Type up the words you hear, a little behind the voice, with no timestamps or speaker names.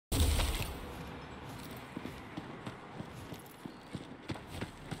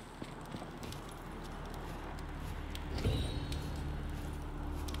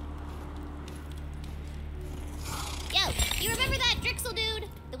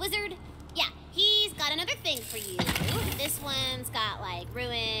for you. This one's got like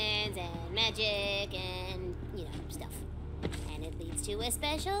ruins and magic and, you know, stuff. And it leads to a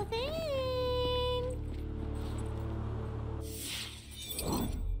special thing.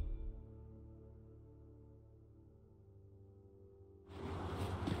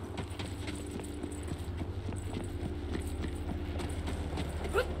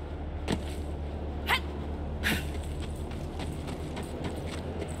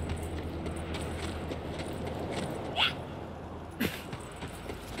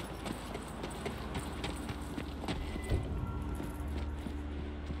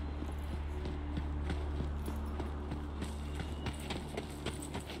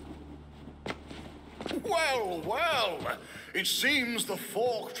 Well, well, it seems the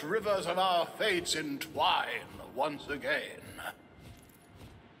forked rivers of our fates entwine once again.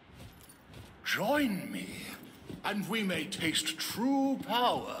 Join me, and we may taste true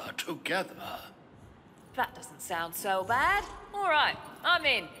power together. That doesn't sound so bad. All right, I'm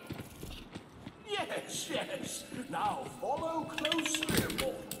in. Yes, yes. Now follow closely,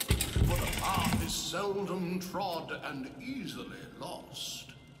 mortal, for the path is seldom trod and easily lost.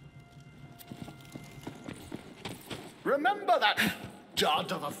 Remember that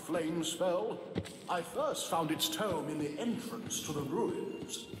dud of a flame spell? I first found its tome in the entrance to the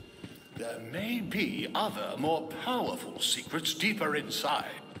ruins. There may be other, more powerful secrets deeper inside.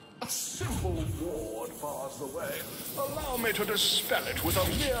 A simple ward bars the way. Allow me to dispel it with a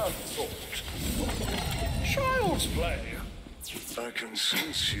mere thought. Child's play. I can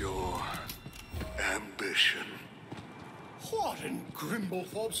sense your ambition. What in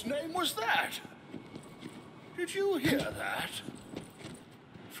Grimblethorpe's name was that? Did you hear that?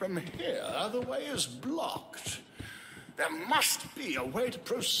 From here, the way is blocked. There must be a way to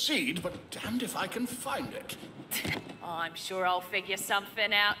proceed, but damned if I can find it. I'm sure I'll figure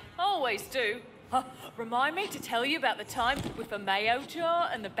something out. Always do. Remind me to tell you about the time with the mayo jar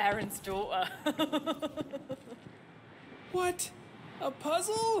and the Baron's daughter. What? A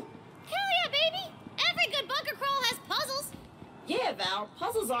puzzle? Hell yeah, baby! Every good bunker crawl has puzzles. Yeah, Val,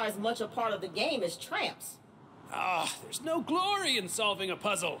 puzzles are as much a part of the game as tramps. Ah, there's no glory in solving a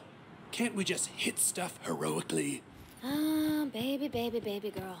puzzle. Can't we just hit stuff heroically? Baby, baby, baby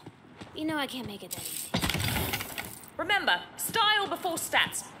girl. You know I can't make it that easy. Remember, style before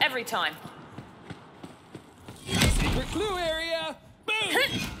stats, every time. Secret clue area!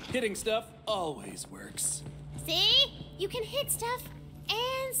 Boom! Hitting stuff always works. See? You can hit stuff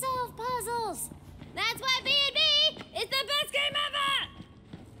and solve puzzles. That's why B&B is the best game ever!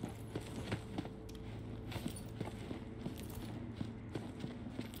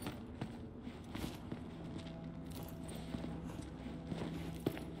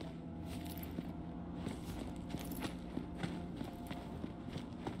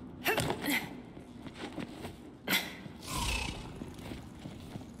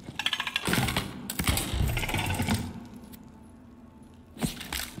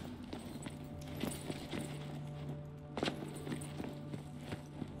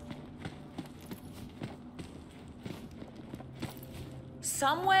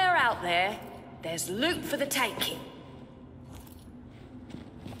 Somewhere out there, there's loot for the taking.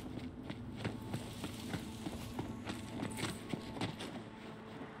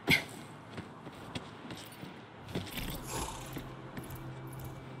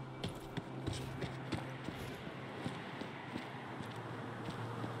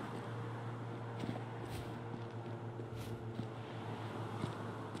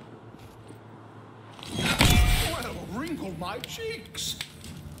 Well, wrinkle my cheeks.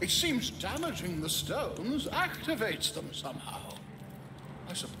 It seems damaging the stones activates them somehow.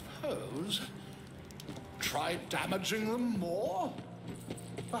 I suppose. Try damaging them more?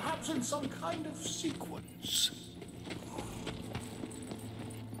 Perhaps in some kind of sequence.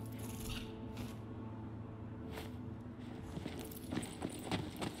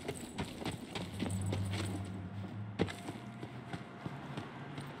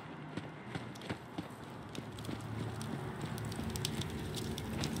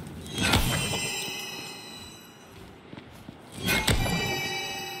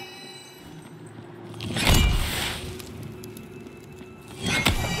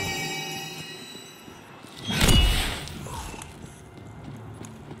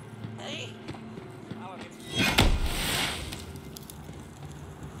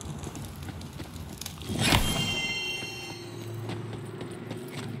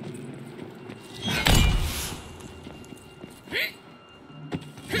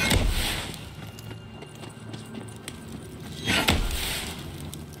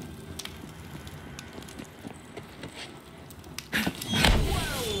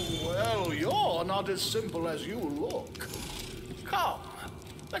 not as simple as you look. Come,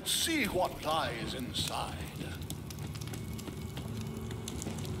 let's see what lies inside.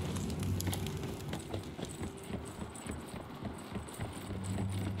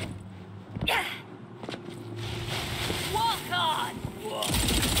 Walk on!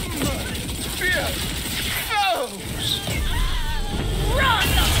 Fear foes! Run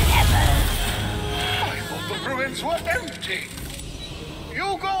of heaven! I thought the ruins were empty.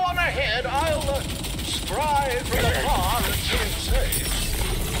 You go on ahead, I'll strive from afar until it's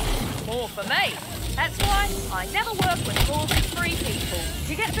safe. More for me. That's why I never work with more than 3 people.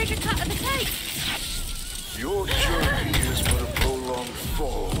 You get a bigger cut of the cake. Your journey is but a prolonged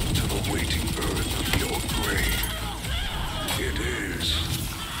fall to the waiting earth of your grave. It is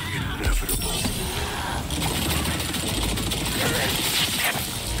inevitable.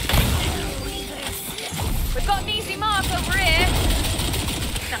 We've got an easy mark over here.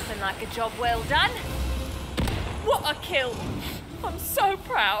 Nothing like a job well done. What a kill! I'm so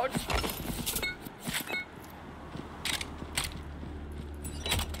proud.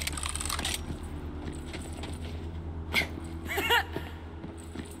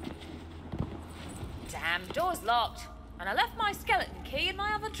 Damn, door's locked. And I left my skeleton key in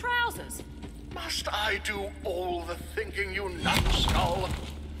my other trousers. Must I do all the thinking, you numbskull?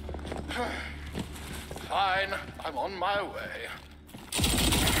 Fine, I'm on my way.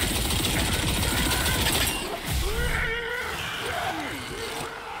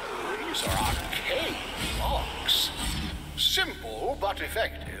 These are arcane locks. Simple but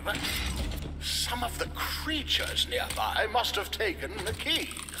effective. Some of the creatures nearby must have taken the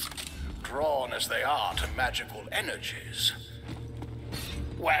keys, drawn as they are to magical energies.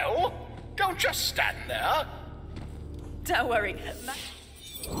 Well, don't just stand there. Don't worry.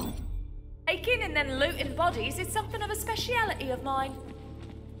 Taking and then looting bodies is something of a speciality of mine.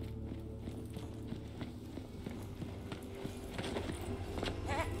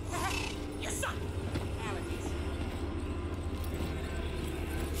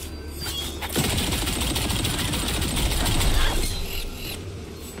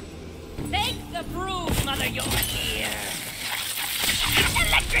 Take the broom, Mother, you're here.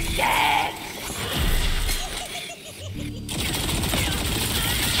 Electric dead!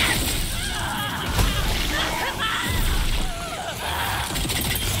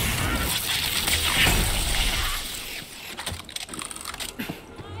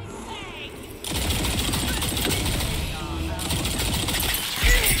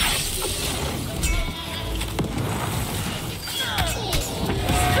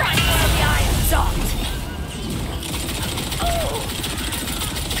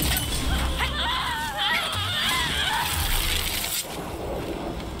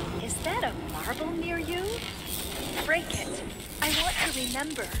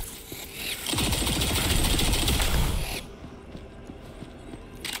 Remember.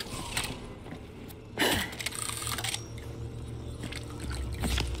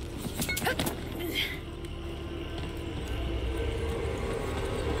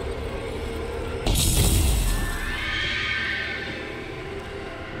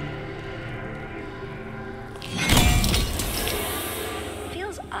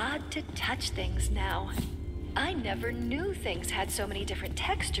 Feels odd to touch things now. I never knew things had so many different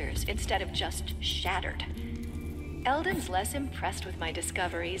textures instead of just shattered. Eldon's less impressed with my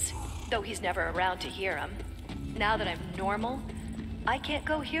discoveries, though he's never around to hear them. Now that I'm normal, I can't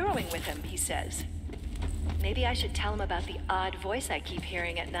go heroing with him, he says. Maybe I should tell him about the odd voice I keep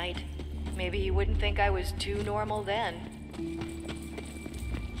hearing at night. Maybe he wouldn't think I was too normal then.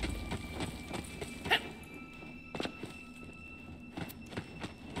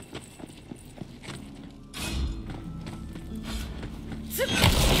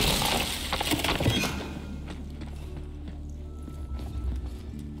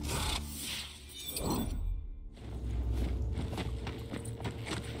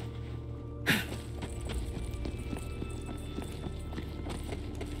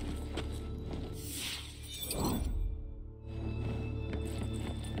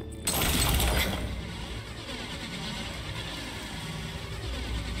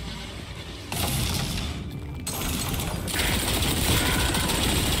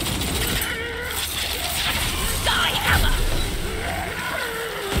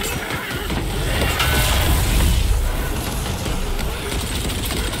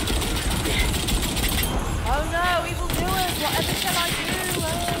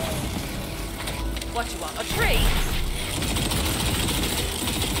 What you want, a tree?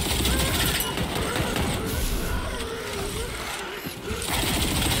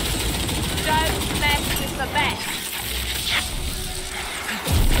 Don't mess with the best.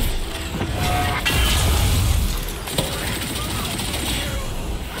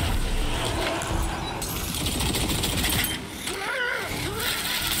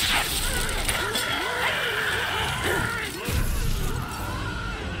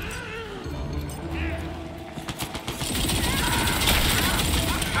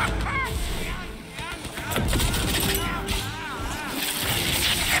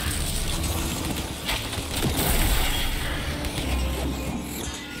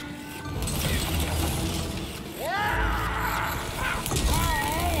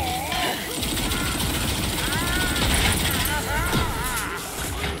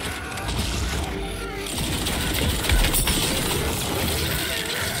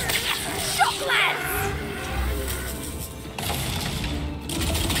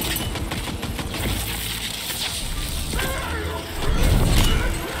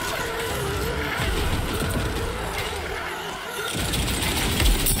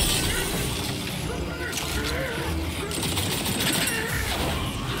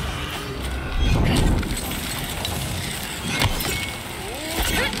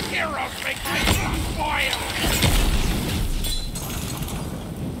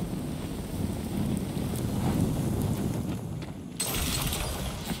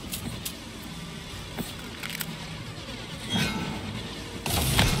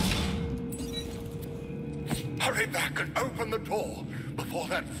 back and open the door before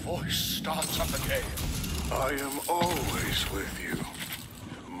that voice starts up again. I am always with you,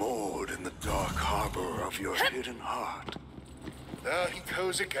 moored in the dark harbor of your hidden heart. There he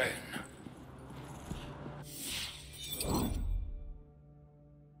goes again.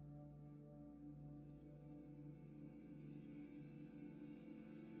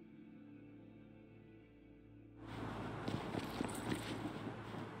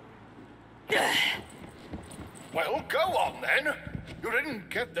 Well, go on then. You didn't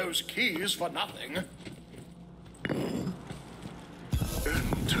get those keys for nothing.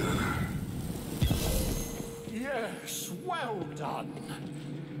 Enter. Yes, well done.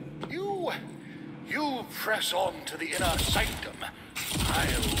 You press on to the inner sanctum.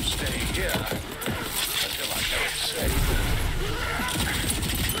 I'll stay here until I know it's safe.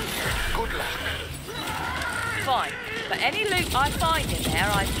 Good luck. Fine, but any loot I find in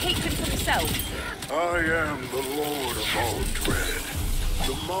there, I'm keeping for myself. I am the Lord of all dread,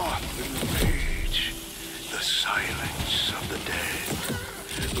 the moth in the page, the silence of the dead,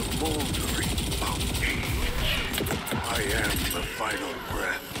 the moldering of age. I am the final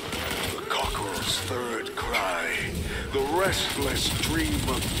breath, the cockerel's third cry, the restless dream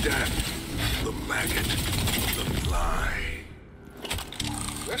of death, the maggot, the fly.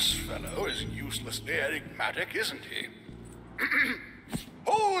 This fellow is uselessly enigmatic, isn't he?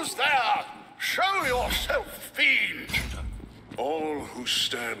 Who's there? Show yourself, fiend! All who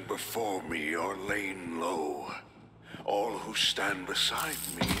stand before me are laid low. All who stand beside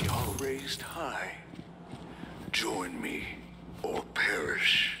me are raised high. Join me or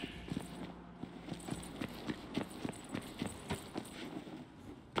perish.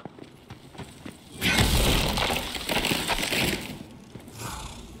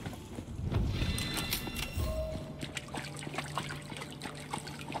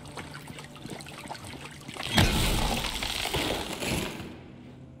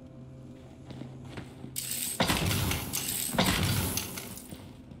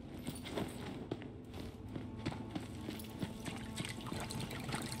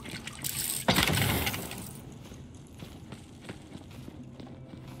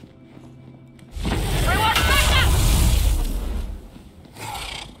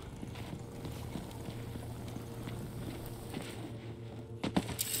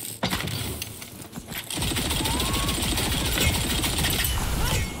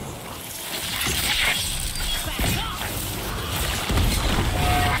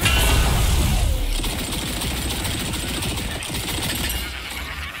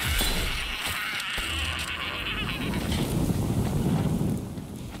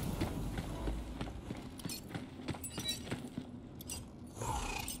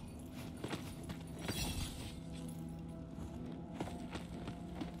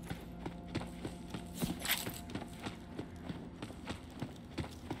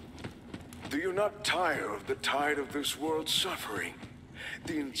 Do you not tire of the tide of this world's suffering?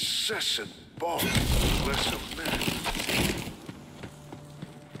 The incessant bark of lesser men?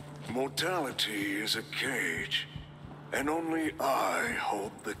 Mortality is a cage, and only I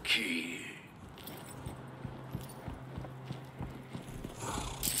hold the key.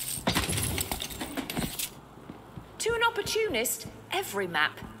 To an opportunist, every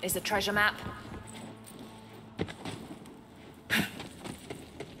map is a treasure map.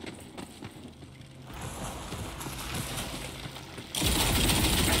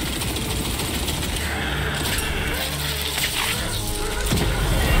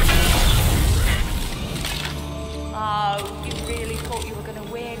 Oh, you really thought you were going to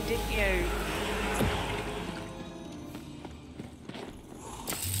win, didn't you?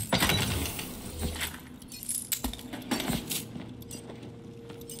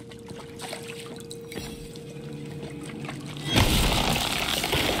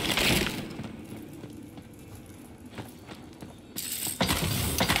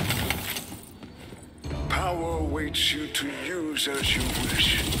 Power awaits you to use as you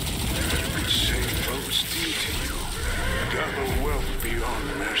wish. You could save those dear to you, gather wealth beyond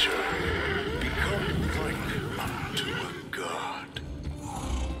measure, become like unto a god.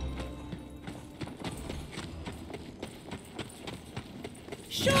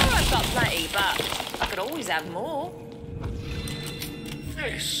 Sure, I've got plenty, but I could always have more.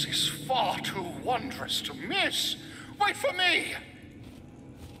 This is far too wondrous to miss. Wait for me!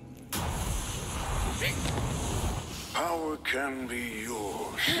 Power can be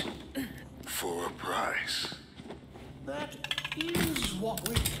yours for a price. That is what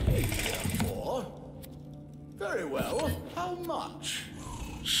we came here for. Very well. How much?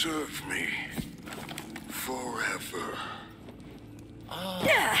 Serve me forever.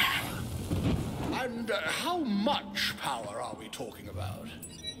 I And how much power are we talking about?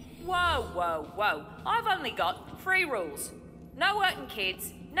 Whoa, whoa, whoa. I've only got 3 rules. No hurting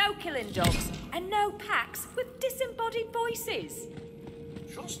kids, no killing dogs, and no packs with disembodied voices.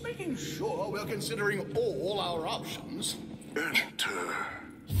 Just making sure we're considering all our options. Enter.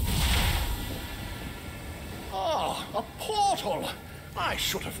 Ah, a portal! I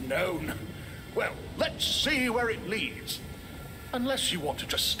should have known. Well, let's see where it leads. Unless you want to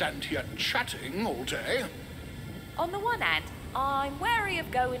just stand here chatting all day. On the one hand, I'm wary of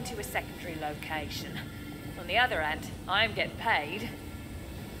going to a secondary location. On the other hand, I'm getting paid.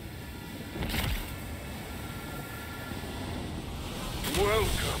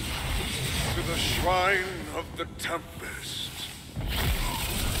 Welcome to the Shrine of the Tempest.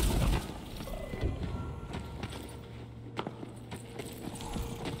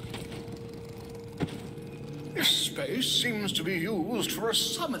 This space seems to be used for a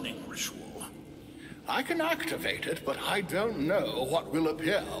summoning ritual. I can activate it, but I don't know what will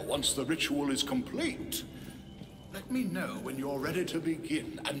appear once the ritual is complete. Let me know when you're ready to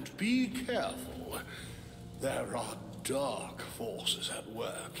begin, and be careful. There are dark forces at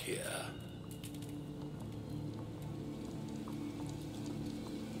work here.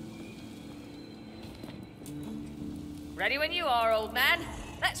 Ready when you are, old man.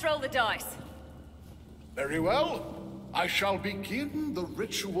 Let's roll the dice. Very well. I shall begin the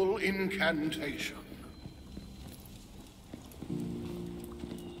ritual incantation.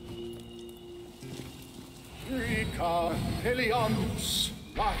 Rica Helions,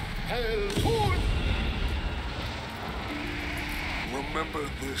 Remember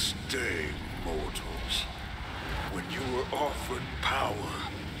this day, mortals, when you were offered power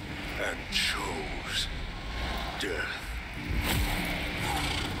and chose death.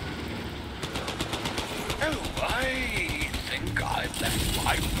 Oh, I think I've left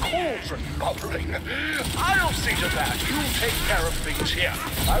my cauldron bubbling. I'll see to that. You take care of things here.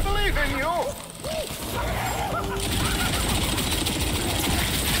 I believe in you.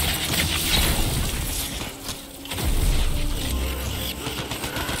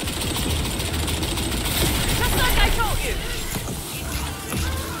 Just like I told you.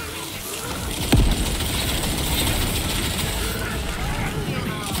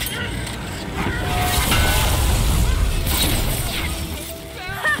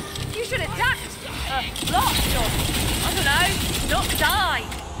 You should have ducked, blocked, or, I don't know, not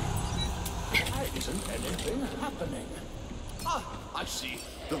died. Why isn't anything happening? Ah, I see.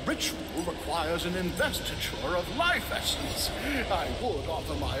 The ritual requires an investiture of life essence. I would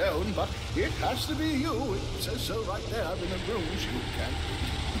offer my own, but it has to be you. It says so right there in the runes. You can't.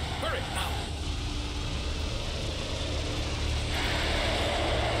 Hurry now.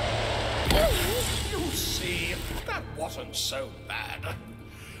 You see, that wasn't so bad.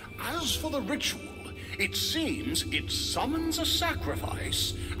 As for the ritual, it seems it summons a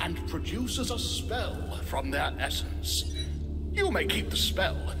sacrifice and produces a spell from their essence. You may keep the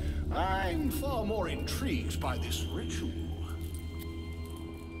spell. I'm far more intrigued by this ritual.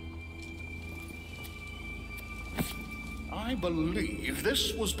 I believe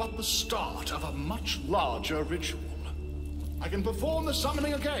this was but the start of a much larger ritual. I can perform the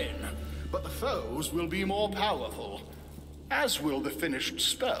summoning again, but the foes will be more powerful, as will the finished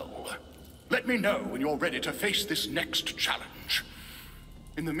spell. Let me know when you're ready to face this next challenge.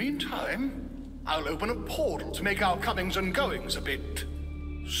 In the meantime, I'll open a portal to make our comings and goings a bit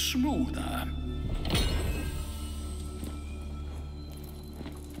smoother.